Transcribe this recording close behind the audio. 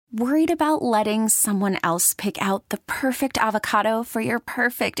Worried about letting someone else pick out the perfect avocado for your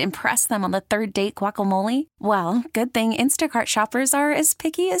perfect impress them on the third date guacamole? Well, good thing Instacart shoppers are as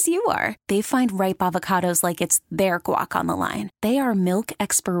picky as you are. They find ripe avocados like it's their guac on the line. They are milk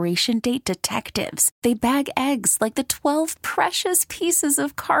expiration date detectives. They bag eggs like the 12 precious pieces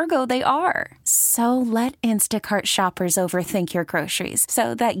of cargo they are. So let Instacart shoppers overthink your groceries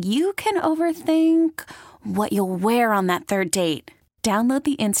so that you can overthink what you'll wear on that third date. Download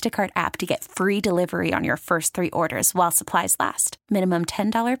the Instacart app to get free delivery on your first 3 orders while supplies last. Minimum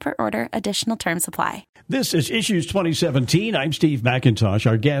 $10 per order. Additional terms apply. This is Issues 2017. I'm Steve McIntosh.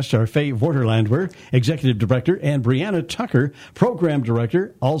 Our guests are Fe Vorderlandwehr, Executive Director, and Breanna Tucker, Program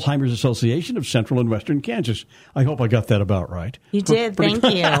Director, Alzheimer's Association of Central and Western Kansas. I hope I got that about right. You did. Thank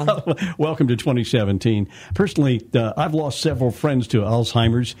you. Welcome to 2017. Personally, I've lost several friends to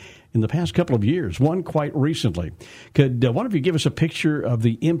Alzheimer's in the past couple of years, one quite recently. Could one of you give us a picture of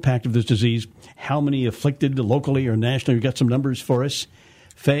the impact of this disease? How many afflicted locally or nationally? You've got some numbers for us.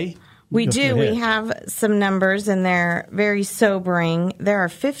 Fe? We do. We have some numbers, and they're very sobering. There are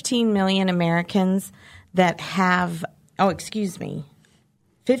 15 million Americans that have, 15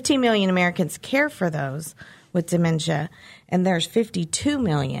 million Americans care for those with dementia, and there's 52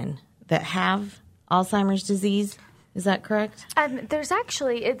 million that have Alzheimer's disease. Is that correct? There's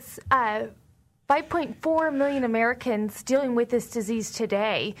actually, it's 5.4 million Americans dealing with this disease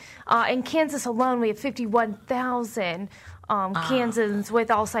today. In Kansas alone, we have 51,000 Kansans with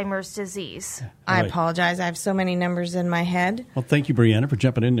Alzheimer's disease. I apologize. I have so many numbers in my head. Well, thank you, Breanna, for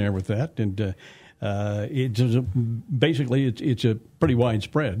jumping in there with that. And basically, it's a pretty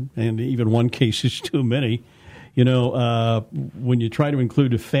widespread, and even one case is too many. You know, when you try to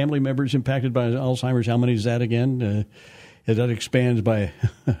include family members impacted by Alzheimer's, how many is that again? That expands by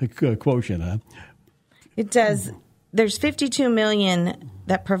a quotient, huh? It does. There's 52 million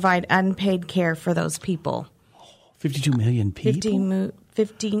that provide unpaid care for those people. 52 million people?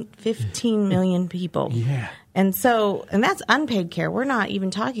 15 million people. Yeah. And that's unpaid care. We're not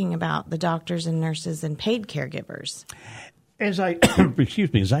even talking about the doctors and nurses and paid caregivers. As I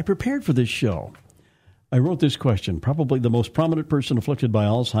prepared for this show, I wrote this question. Probably the most prominent person afflicted by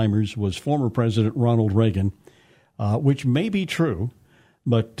Alzheimer's was former President Ronald Reagan, which may be true.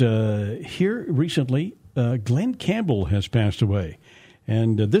 But here recently, Glenn Campbell has passed away.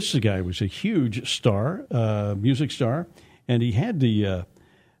 And this guy was a huge star, music star. And he had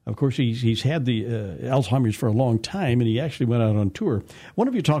of course, he's had the Alzheimer's for a long time, and he actually went out on tour. One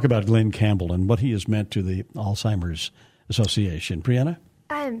of you talk about Glenn Campbell and what he has meant to the Alzheimer's Association. Breanna?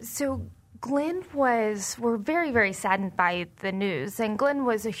 We're very, very saddened by the news, and Glenn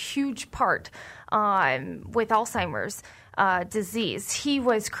was a huge part with Alzheimer's disease. He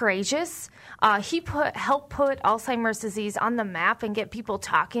was courageous. He helped put Alzheimer's disease on the map and get people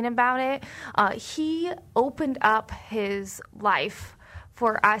talking about it. He opened up his life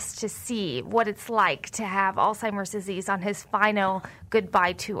for us to see what it's like to have Alzheimer's disease on his final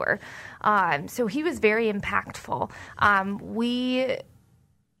goodbye tour. So he was very impactful. We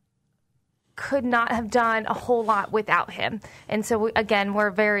could not have done a whole lot without him. And so, we're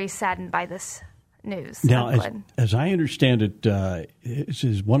very saddened by this news. Now, as I understand it,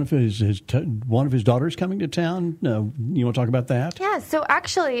 is one of his daughters coming to town? You want to talk about that? Yeah, so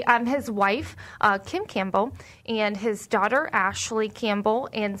actually his wife, Kim Campbell, and his daughter, Ashley Campbell,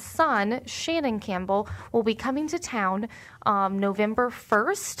 and son, Shannon Campbell, will be coming to town November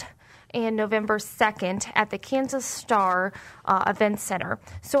 1st. And November 2nd at the Kansas Star Event Center.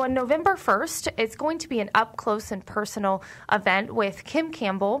 So on November 1st, it's going to be an up-close and personal event with Kim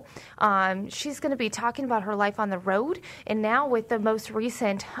Campbell. She's going to be talking about her life on the road. And now with the most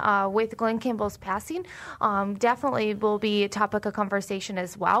recent, with Glenn Campbell's passing, definitely will be a topic of conversation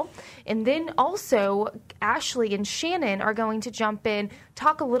as well. And then also, Ashley and Shannon are going to jump in,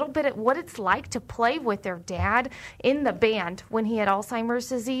 talk a little bit at what it's like to play with their dad in the band when he had Alzheimer's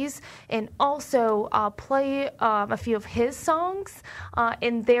disease, and also play a few of his songs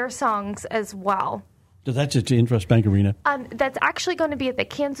in their songs as well. So that's at the Interest Bank Arena? That's actually going to be at the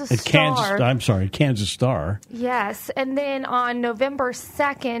Kansas Star. Kansas Star. Yes. And then on November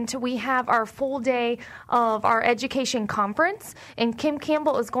 2nd, we have our full day of our education conference, and Kim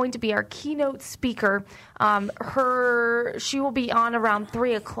Campbell is going to be our keynote speaker. She will be on around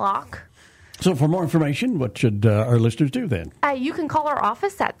 3 o'clock. So for more information, what should our listeners do then? You can call our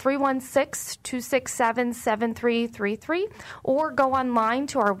office at 316-267-7333 or go online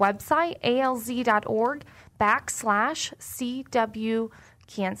to our website, alz.org/CW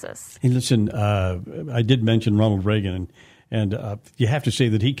Kansas. Hey, listen, I did mention Ronald Reagan, and you have to say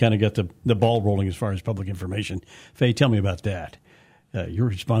that he kind of got the ball rolling as far as public information. Faye, tell me about that. your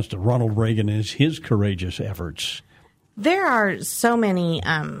response to Ronald Reagan and his courageous efforts. There are so many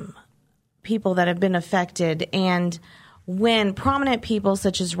people that have been affected, and when prominent people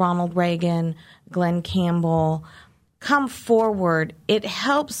such as Ronald Reagan, Glenn Campbell come forward, it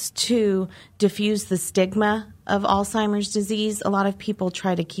helps to diffuse the stigma of Alzheimer's disease. A lot of people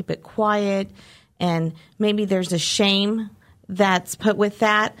try to keep it quiet, and maybe there's a shame that's put with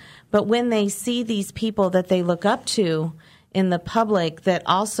that. But when they see these people that they look up to in the public that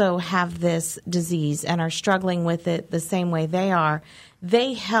also have this disease and are struggling with it the same way they are,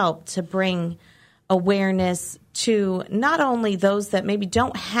 they help to bring awareness to not only those that maybe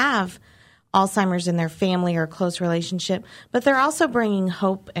don't have Alzheimer's in their family or close relationship, but they're also bringing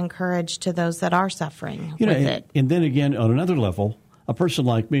hope and courage to those that are suffering with it. And then again, on another level, a person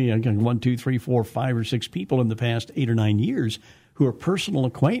like me, I got 1, 2, 3, 4, 5, or 6 people in the past 8 or 9 years who are personal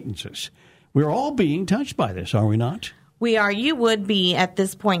acquaintances. We're all being touched by this, are we not? We are. You would be, at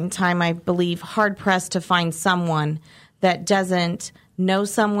this point in time, I believe, hard-pressed to find someone that doesn't know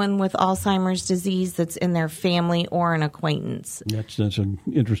someone with Alzheimer's disease that's in their family or an acquaintance. That's an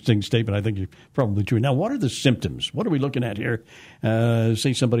interesting statement. I think you're probably true. Now, what are the symptoms? What are we looking at here?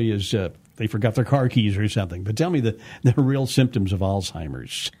 Say somebody is they forgot their car keys or something. But tell me the real symptoms of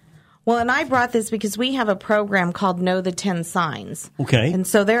Alzheimer's. Well, and I brought this because we have a program called Know the 10 Signs. Okay. And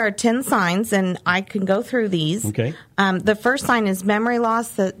so there are 10 signs, and I can go through these. Okay. The first sign is memory loss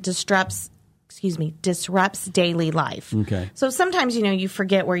that disrupts daily life. Okay. So sometimes, you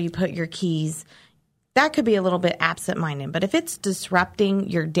forget where you put your keys. That could be a little bit absent-minded. But if it's disrupting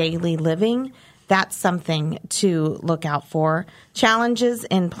your daily living, that's something to look out for. Challenges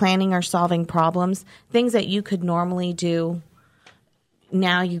in planning or solving problems, things that you could normally do.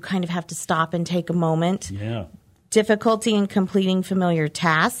 Now you kind of have to stop and take a moment. Yeah. Difficulty in completing familiar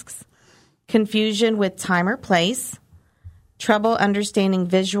tasks. Confusion with time or place. Trouble understanding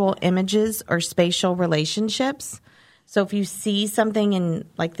visual images or spatial relationships. So if you see something in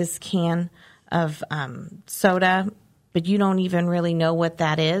like this can of soda, but you don't even really know what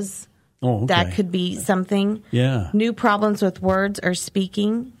that is, that could be something. Yeah. New problems with words or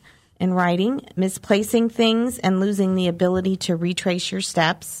speaking and writing. Misplacing things and losing the ability to retrace your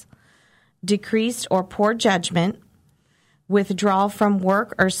steps. Decreased or poor judgment. Withdrawal from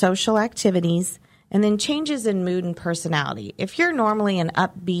work or social activities. And then changes in mood and personality. If you're normally an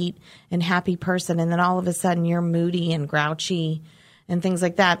upbeat and happy person and then all of a sudden you're moody and grouchy and things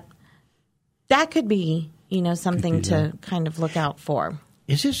like that, that could be, something to kind of look out for.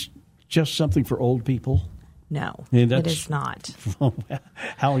 Is this just something for old people? No, it is not.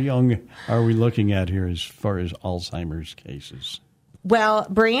 How young are we looking at here as far as Alzheimer's cases? Well,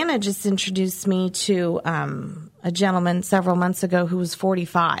 Breanna just introduced me to a gentleman several months ago who was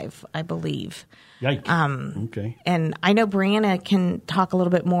 45, I believe. Yikes. Okay. And I know Breanna can talk a little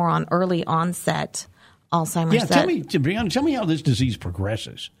bit more on early onset Alzheimer's. Yeah, Breanna, tell me how this disease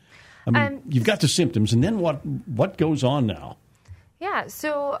progresses. I mean, you've got the symptoms, and then what goes on now? Yeah,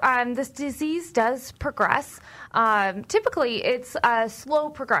 so this disease does progress. Typically, it's a slow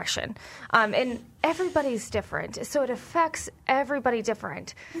progression, and everybody's different, so it affects everybody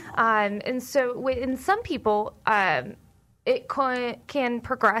different. And so in some people, it can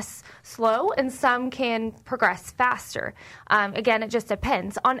progress slow, and some can progress faster. Again, it just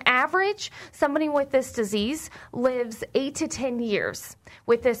depends. On average, somebody with this disease lives 8 to 10 years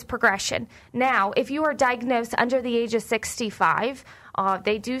with this progression. Now, if you are diagnosed under the age of 65,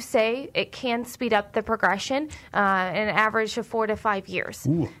 they do say it can speed up the progression, an average of 4 to 5 years.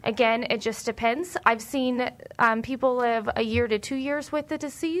 Ooh. Again, it just depends. I've seen people live 1 year to 2 years with the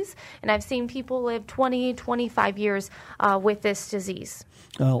disease, and I've seen people live 20, 25 years with this disease.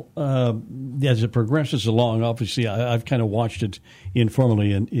 Well, as it progresses along, obviously, I've kind of watched it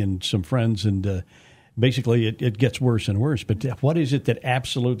informally in some friends, and basically it gets worse and worse. But what is it that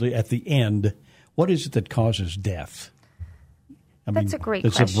absolutely, at the end, what is it that causes death? That's a great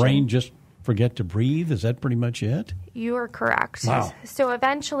question. Does the brain just forget to breathe? Is that pretty much it? You are correct. Wow. So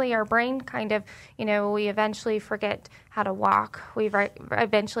eventually our brain kind of, we eventually forget how to walk. We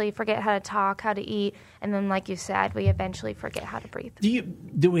eventually forget how to talk, how to eat. And then, like you said, we eventually forget how to breathe.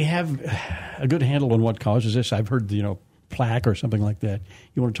 Do we have a good handle on what causes this? I've heard, plaque or something like that.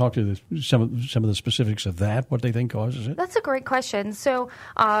 You want to talk to some of the specifics of that, what they think causes it? That's a great question. So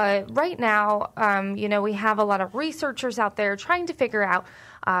right now, we have a lot of researchers out there trying to figure out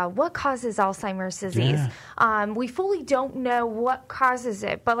what causes Alzheimer's disease. We fully don't know what causes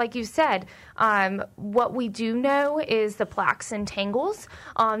it, but like you said, what we do know is the plaques and tangles.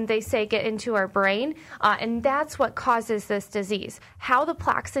 They say get into our brain, and that's what causes this disease. How the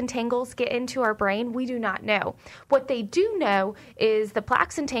plaques and tangles get into our brain, we do not know. What they do know is the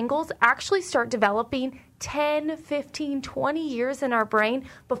plaques and tangles actually start developing 10, 15, 20 years in our brain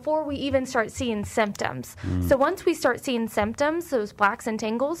before we even start seeing symptoms. So once we start seeing symptoms, those plaques and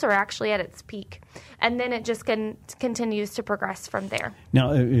tangles are actually at its peak. And then it just continues to progress from there.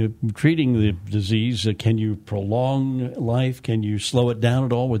 Now, treating the disease, can you prolong life? Can you slow it down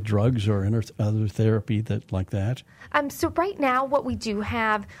at all with drugs or other therapy like that? So right now what we do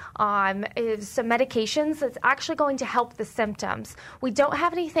have is some medications that's actually going to help the symptoms. We don't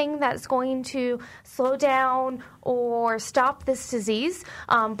have anything that's going to slow down or stop this disease,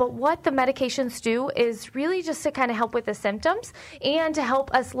 but what the medications do is really just to kind of help with the symptoms and to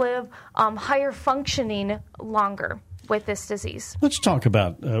help us live higher functioning longer with this disease. Let's talk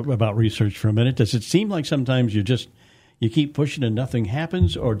about research for a minute. Does it seem like sometimes you keep pushing and nothing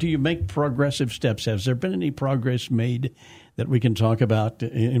happens, or do you make progressive steps? Has there been any progress made that we can talk about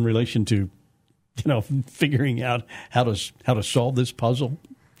in relation to, figuring out how to solve this puzzle?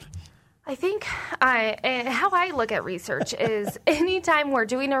 I think how I look at research is anytime we're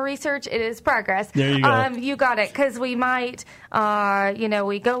doing a research, it is progress. There you go. You got it, because we might,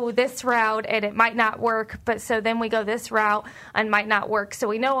 we go this route and it might not work, but so then we go this route and might not work. So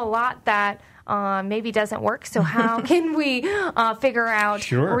we know a lot that maybe doesn't work. So how can we figure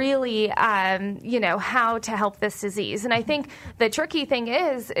out really, how to help this disease? And I think the tricky thing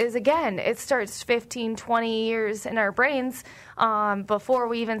is again, it starts 15, 20 years in our brains before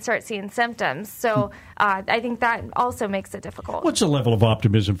we even start seeing symptoms. So I think that also makes it difficult. What's the level of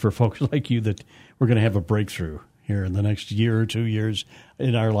optimism for folks like you that we're going to have a breakthrough here in the next year or 2 years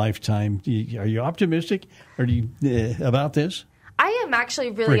in our lifetime? Are you optimistic about this? I am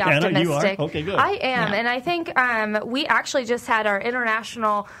actually really optimistic. You are? Okay, good. I am, and I think we actually just had our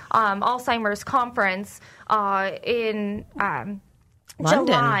International Alzheimer's Conference in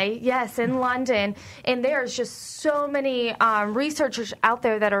July. Yes, in London. And there's just so many researchers out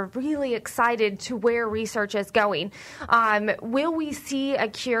there that are really excited to where research is going. Will we see a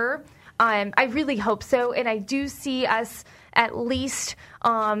cure? I really hope so, and I do see us at least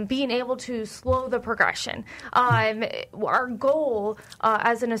being able to slow the progression. Our goal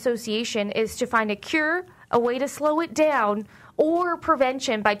as an association is to find a cure, a way to slow it down, or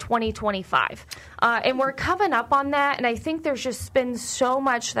prevention by 2025. And we're coming up on that, and I think there's just been so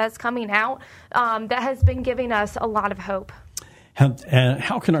much that's coming out that has been giving us a lot of hope.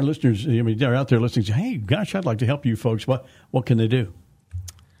 How can our listeners, they're out there listening, say, hey, gosh, I'd like to help you folks. What can they do?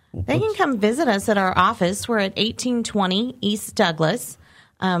 They can come visit us at our office. We're at 1820 East Douglas,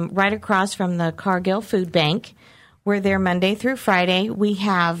 right across from the Cargill Food Bank. We're there Monday through Friday. We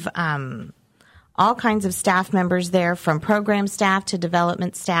have all kinds of staff members there, from program staff to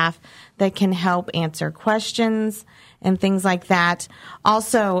development staff, that can help answer questions and things like that.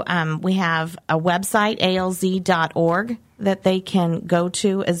 Also, we have a website, alz.org, that they can go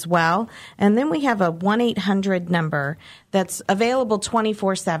to as well. And then we have a 1-800 number that's available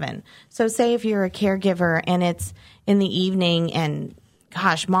 24/7. So say if you're a caregiver and it's in the evening and,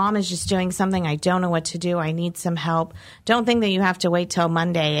 gosh, mom is just doing something, I don't know what to do, I need some help. Don't think that you have to wait till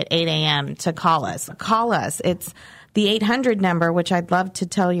Monday at 8 a.m. to call us. Call us. It's the 800 number, which I'd love to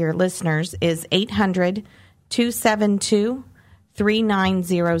tell your listeners, is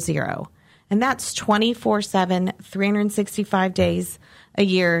 800-272-3900. And that's 24/7, 365 days a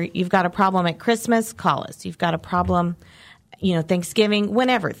year. You've got a problem at Christmas, call us. You've got a problem, Thanksgiving,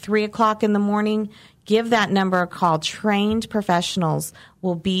 whenever, 3 o'clock in the morning, give that number a call. Trained professionals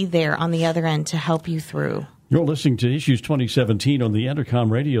will be there on the other end to help you through. You're listening to Issues 2017 on the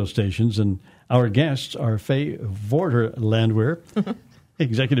Entercom radio stations, and our guests are Fe Vorderlandwehr,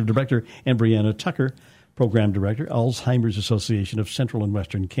 Executive Director, and Breanna Tucker, Program Director, Alzheimer's Association of Central and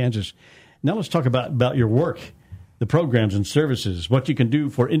Western Kansas. Now let's talk about your work, the programs and services, what you can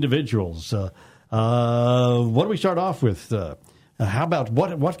do for individuals. What do we start off with? How about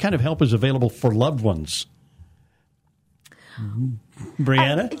what kind of help is available for loved ones?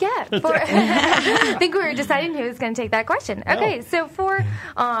 Breanna? I think we were deciding who was going to take that question. Okay, so for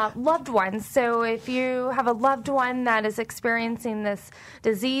loved ones, so if you have a loved one that is experiencing this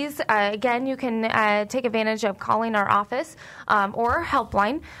disease, again, you can take advantage of calling our office or our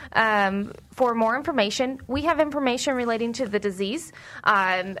helpline for more information. We have information relating to the disease.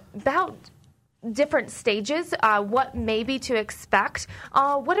 About different stages, what maybe to expect.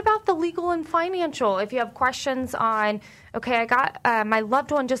 What about the legal and financial? If you have questions on, okay, I got my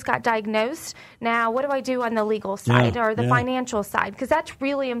loved one just got diagnosed. Now, what do I do on the legal side or the financial side? Because that's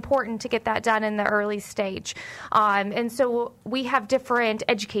really important to get that done in the early stage. And so we have different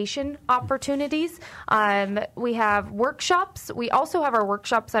education opportunities. We have workshops. We also have our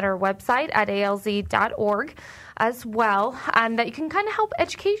workshops at our website at alz.org. as well, that you can kind of help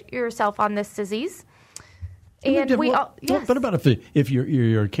educate yourself on this disease. And yes. What about if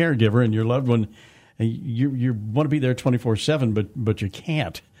you're a caregiver and your loved one, you want to be there 24/7, but you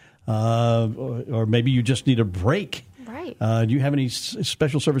can't, or maybe you just need a break? Right. Do you have any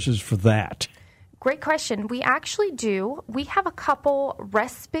special services for that? Great question. We actually do. We have a couple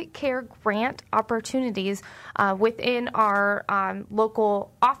respite care grant opportunities within our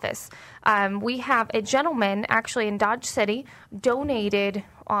local office. We have a gentleman actually in Dodge City donated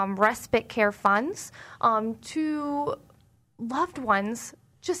respite care funds to loved ones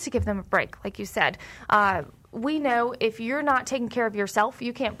just to give them a break, like you said. We know if you're not taking care of yourself,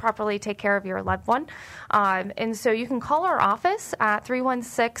 you can't properly take care of your loved one. And so you can call our office at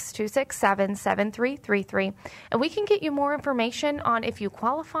 316-267-7333, and we can get you more information on if you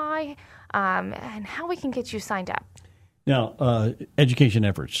qualify and how we can get you signed up. Now, education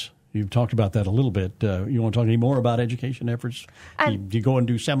efforts. You've talked about that a little bit. You want to talk any more about education efforts? Do you go and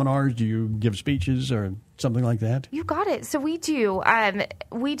do seminars? Do you give speeches or something like that? You got it. So we do.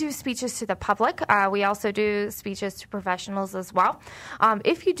 We do speeches to the public. We also do speeches to professionals as well.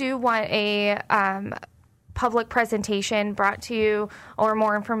 If you do want a public presentation brought to you or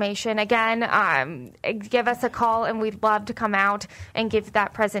more information, again, give us a call and we'd love to come out and give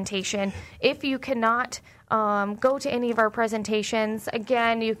that presentation. If you cannot go to any of our presentations,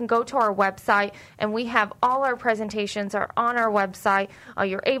 again, you can go to our website, and we have all our presentations are on our website.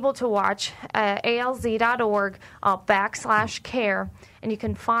 You're able to watch alz.org/care, and you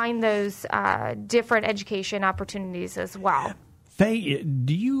can find those different education opportunities as well. Faye,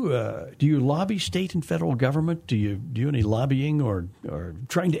 do you lobby state and federal government? Do you do any lobbying or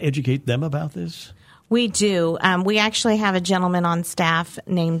trying to educate them about this? We do. We actually have a gentleman on staff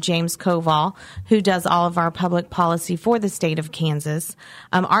named James Koval who does all of our public policy for the state of Kansas.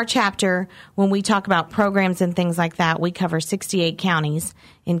 Our chapter, when we talk about programs and things like that, we cover 68 counties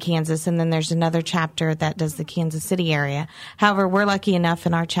in Kansas, and then there's another chapter that does the Kansas City area. However, we're lucky enough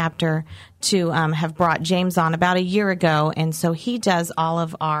in our chapter to have brought James on about a year ago, and so he does all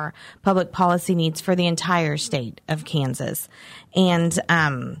of our public policy needs for the entire state of Kansas. And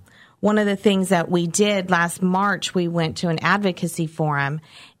one of the things that we did last March, we went to an advocacy forum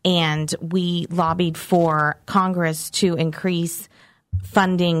and we lobbied for Congress to increase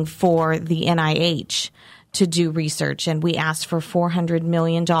funding for the NIH to do research. And we asked for $400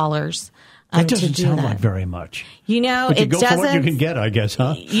 million that doesn't sound like very much. You know, but you it go doesn't. For what you can get, I guess,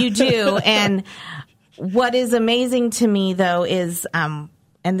 huh? You do. And what is amazing to me, though, is, and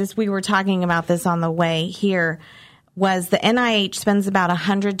this we were talking about this on the way here, was the NIH spends about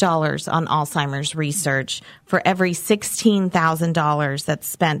 $100 on Alzheimer's research for every $16,000 that's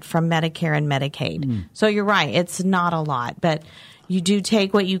spent from Medicare and Medicaid. So you're right, it's not a lot, but you do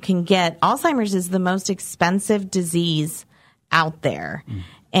take what you can get. Alzheimer's is the most expensive disease out there,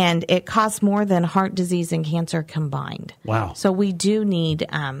 and it costs more than heart disease and cancer combined. Wow. So we do need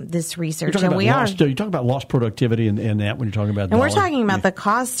this research. You talk about lost productivity and that when you're talking about and we're talking about the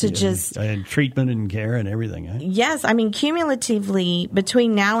cost to just... And treatment and care and everything. Eh? Yes. I mean, cumulatively,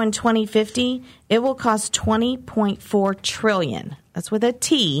 between now and 2050, it will cost $20.4 trillion. That's with a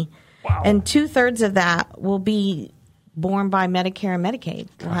T. Wow. And 2/3 of that will be borne by Medicare and Medicaid.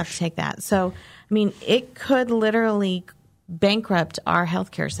 We'll have to take that. So, I mean, it could literally bankrupt our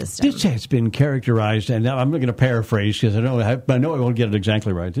healthcare system. This has been characterized, and now I'm going to paraphrase because I know I won't get it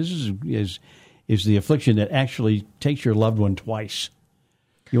exactly right. This is the affliction that actually takes your loved one twice.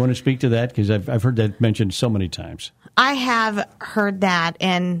 You want to speak to that? Because I've heard that mentioned so many times. I have heard that,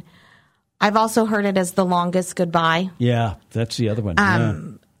 and I've also heard it as the longest goodbye. Yeah, that's the other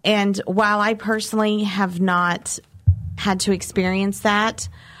one. And while I personally have not had to experience that,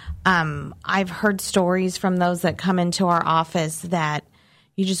 I've heard stories from those that come into our office that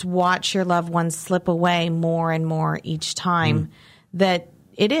you just watch your loved ones slip away more and more each time. That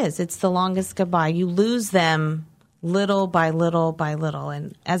it's the longest goodbye. You lose them little by little by little.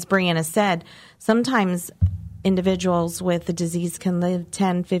 And as Breanna said, sometimes individuals with the disease can live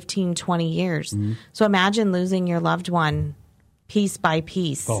 10, 15, 20 years. So imagine losing your loved one piece by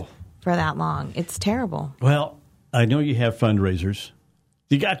piece for that long. It's terrible. Well, I know you have fundraisers.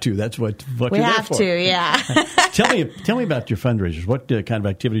 You got to. That's what we you're have there for. to, yeah. Tell me about your fundraisers. What kind of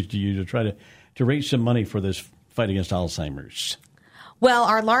activities do you do to try to raise some money for this fight against Alzheimer's? Well,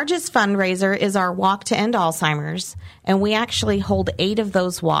 our largest fundraiser is our Walk to End Alzheimer's, and we actually hold 8 of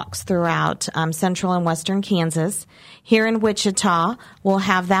those walks throughout central and western Kansas. Here in Wichita, we'll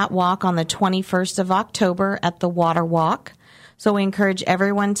have that walk on the 21st of October at the Water Walk. So we encourage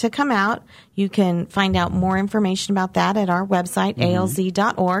everyone to come out. You can find out more information about that at our website,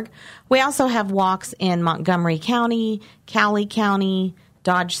 alz.org. We also have walks in Montgomery County, Cowley County,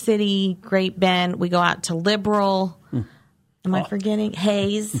 Dodge City, Great Bend. We go out to Liberal. Am I forgetting?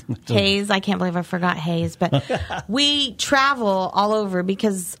 Hayes. I can't believe I forgot Hayes. But we travel all over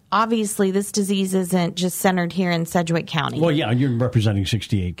because obviously this disease isn't just centered here in Sedgwick County. Well, yeah, you're representing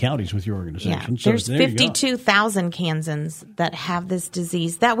 68 counties with your organization. Yeah, there's 52,000 Kansans that have this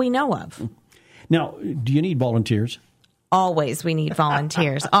disease that we know of. Now, do you need volunteers? Always we need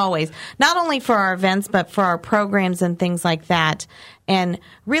volunteers, always. Not only for our events, but for our programs and things like that. And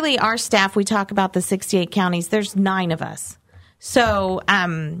really our staff, we talk about the 68 counties, there's 9 of us. So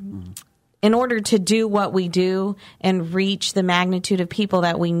in order to do what we do and reach the magnitude of people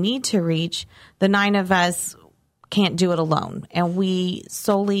that we need to reach, the 9 of us can't do it alone. And we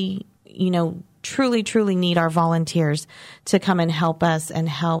solely, truly need our volunteers to come and help us and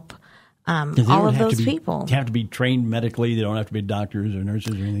help all of those people. They have to be trained medically. They don't have to be doctors or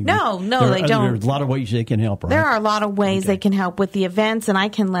nurses or anything. No, they don't. There's a lot of ways they can help, right? There are a lot of ways they can help with the events, and I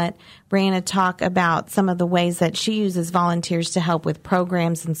can let Breanna talk about some of the ways that she uses volunteers to help with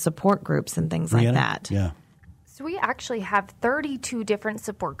programs and support groups and things like that. Yeah. So we actually have 32 different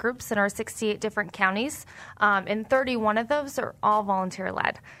support groups in our 68 different counties, and 31 of those are all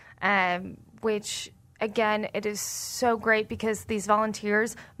volunteer-led, which... Again, it is so great because these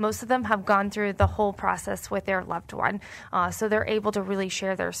volunteers, most of them have gone through the whole process with their loved one. So they're able to really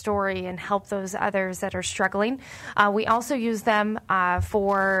share their story and help those others that are struggling. We also use them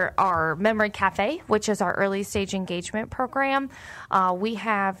for our Memory Cafe, which is our early stage engagement program. We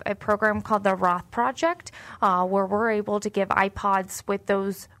have a program called the Roth Project, where we're able to give iPods with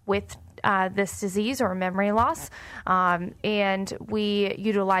those with this disease or memory loss, and we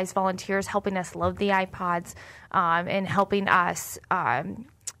utilize volunteers helping us load the iPods and helping us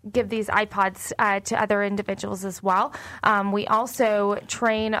give these iPods to other individuals as well. We also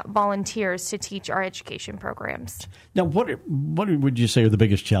train volunteers to teach our education programs. Now, what would you say are the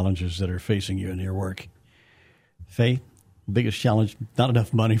biggest challenges that are facing you in your work? Faye, biggest challenge, not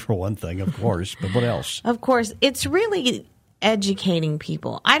enough money for one thing, of course, but what else? Of course, it's really educating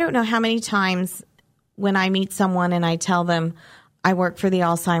people. I don't know how many times when I meet someone and I tell them I work for the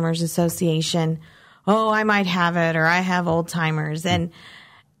Alzheimer's Association, oh, I might have it, or I have Alzheimer's. And,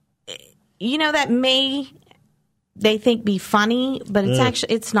 that may, they think be funny, but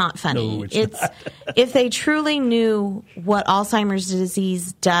it's not funny. No, it's not. If they truly knew what Alzheimer's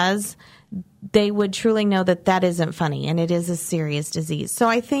disease does, they would truly know that that isn't funny and it is a serious disease. So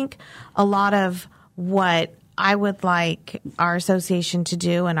I think a lot of what I would like our association to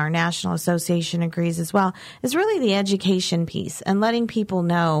do, and our national association agrees as well, is really the education piece and letting people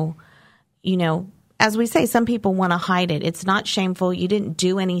know, as we say, some people want to hide it. It's not shameful. You didn't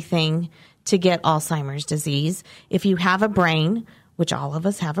do anything to get Alzheimer's disease. If you have a brain, which all of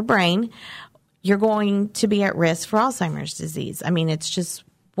us have a brain, you're going to be at risk for Alzheimer's disease. I mean, it's just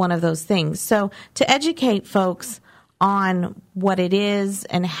one of those things. So to educate folks on what it is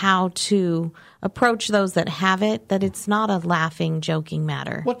and how to approach those that have it, that it's not a laughing, joking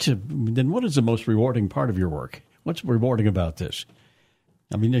matter. Then what is the most rewarding part of your work? What's rewarding about this?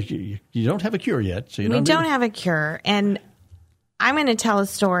 I mean, you don't have a cure yet. So we don't have a cure. And I'm going to tell a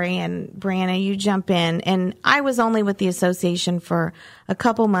story, and Breanna, you jump in. And I was only with the association for a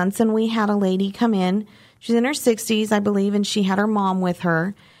couple months, and we had a lady come in. She's in her 60s, I believe, and she had her mom with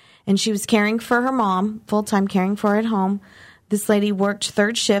her. And she was caring for her mom, full-time caring for her at home. This lady worked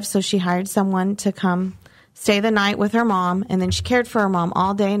third shift, so she hired someone to come stay the night with her mom. And then she cared for her mom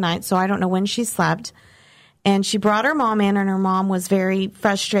all day and night, so I don't know when she slept. And she brought her mom in, and her mom was very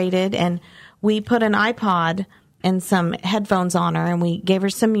frustrated. And we put an iPod and some headphones on her, and we gave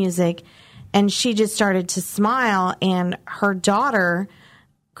her some music. And she just started to smile, and her daughter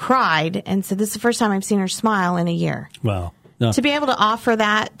cried and said, "This is the first time I've seen her smile in a year." Wow. No. To be able to offer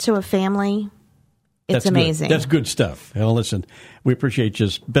that to a family, it's amazing. That's good stuff. Well, listen, we appreciate you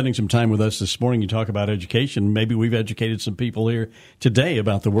spending some time with us this morning. You talk about education. Maybe we've educated some people here today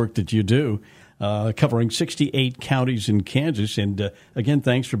about the work that you do, covering 68 counties in Kansas. And again,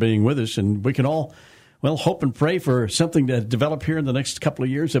 thanks for being with us. And we can all, hope and pray for something to develop here in the next couple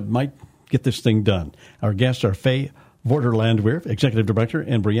of years that might get this thing done. Our guests are Fe Vorderlandwehr, Executive Director,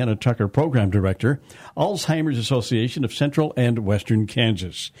 and Breanna Tucker, Program Director, Alzheimer's Association of Central and Western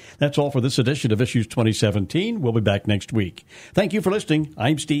Kansas. That's all for this edition of Issues 2017. We'll be back next week. Thank you for listening.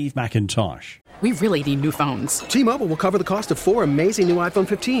 I'm Steve McIntosh. We really need new phones. T-Mobile will cover the cost of 4 amazing new iPhone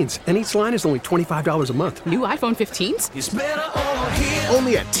 15s, and each line is only $25 a month. New iPhone 15s? It's better over here.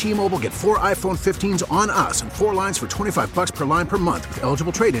 Only at T-Mobile, get 4 iPhone 15s on us and 4 lines for $25 per line per month with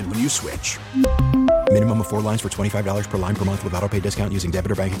eligible trade-in when you switch. Minimum of 4 lines for $25 per line per month with autopay discount using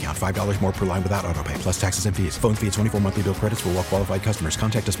debit or bank account. $5 more per line without autopay, plus taxes and fees. Phone fee at 24 monthly bill credits for well-qualified customers.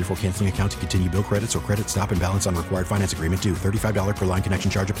 Contact us before canceling account to continue bill credits or credit stop and balance on required finance agreement due. $35 per line connection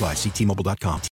charge applies. See T-Mobile.com.